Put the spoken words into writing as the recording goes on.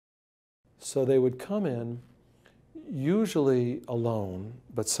So they would come in, usually alone,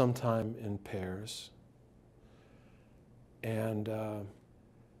 but sometime in pairs, and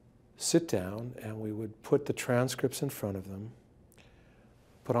sit down, and we would put the transcripts in front of them,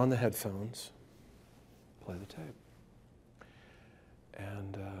 put on the headphones, play the tape.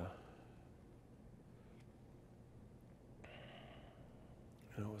 And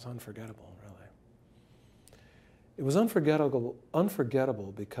it was unforgettable, really. It was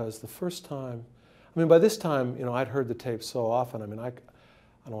unforgettable because the first time, I mean, by this time, I'd heard the tapes so often. I mean, I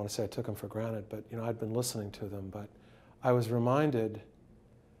don't want to say I took them for granted, but, I'd been listening to them. But I was reminded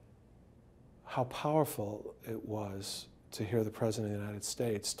how powerful it was to hear the President of the United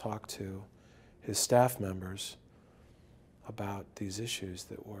States talk to his staff members about these issues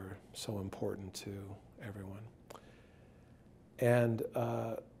that were so important to everyone. And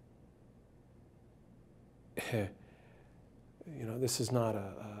this is not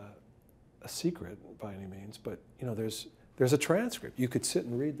a secret by any means, but there's a transcript. You could sit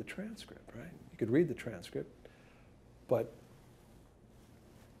and read the transcript, right? You could read the transcript, but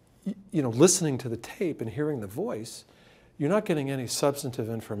listening to the tape and hearing the voice, you're not getting any substantive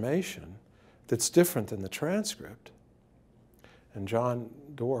information that's different than the transcript. And John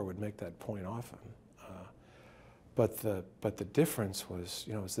Doerr would make that point often. But the difference was,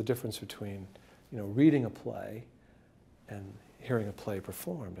 was the difference between, reading a play and hearing a play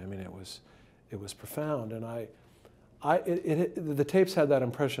performed. I mean, it was profound. And the tapes had that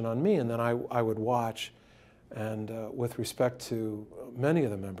impression on me, and then I would watch, and with respect to many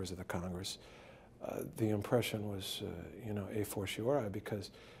of the members of the Congress, the impression was, a fortiori,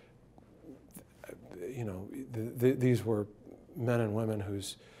 because, these were men and women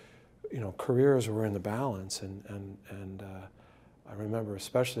whose, careers were in the balance, and I remember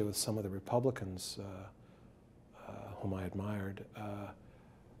especially with some of the Republicans whom I admired,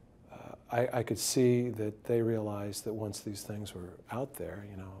 I could see that they realized that once these things were out there,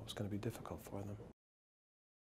 it was going to be difficult for them.